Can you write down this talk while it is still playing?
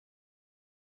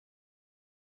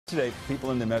Today,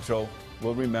 people in the metro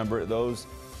will remember those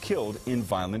killed in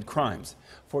violent crimes.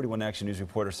 41 Action News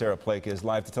reporter Sarah Plake is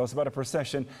live to tell us about a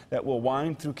procession that will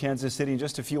wind through Kansas City in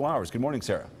just a few hours. Good morning,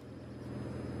 Sarah.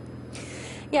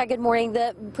 Yeah, good morning.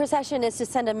 The procession is to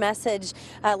send a message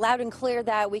loud and clear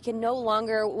that we can no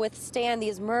longer withstand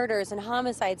these murders and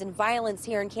homicides and violence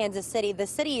here in Kansas City. The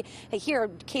city here,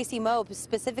 KSHB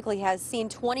specifically, has seen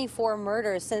 24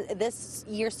 murders this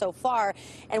year so far,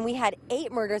 and we had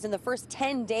 8 murders in the first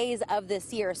 10 days of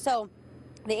this year. So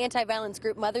the anti-violence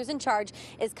group Mothers in Charge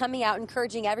is coming out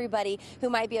encouraging everybody who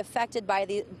might be affected by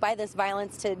this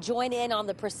violence to join in on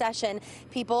the procession.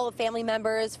 People, family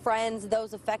members, friends,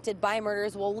 those affected by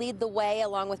murders will lead the way,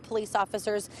 along with police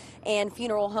officers, and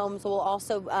funeral homes will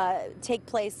also take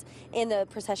place in the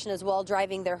procession as well,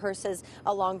 driving their hearses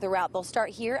along the route. They'll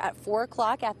start here at 4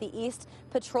 o'clock at the East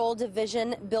Patrol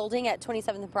Division building at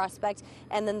 27th and Prospect,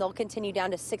 and then they'll continue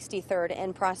down to 63rd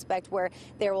and Prospect, where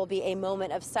there will be a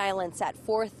moment of silence at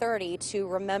 4:30 to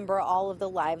remember all of the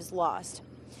lives lost.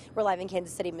 We're live in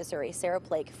Kansas City, Missouri. Sarah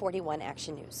Plake, 41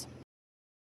 Action News.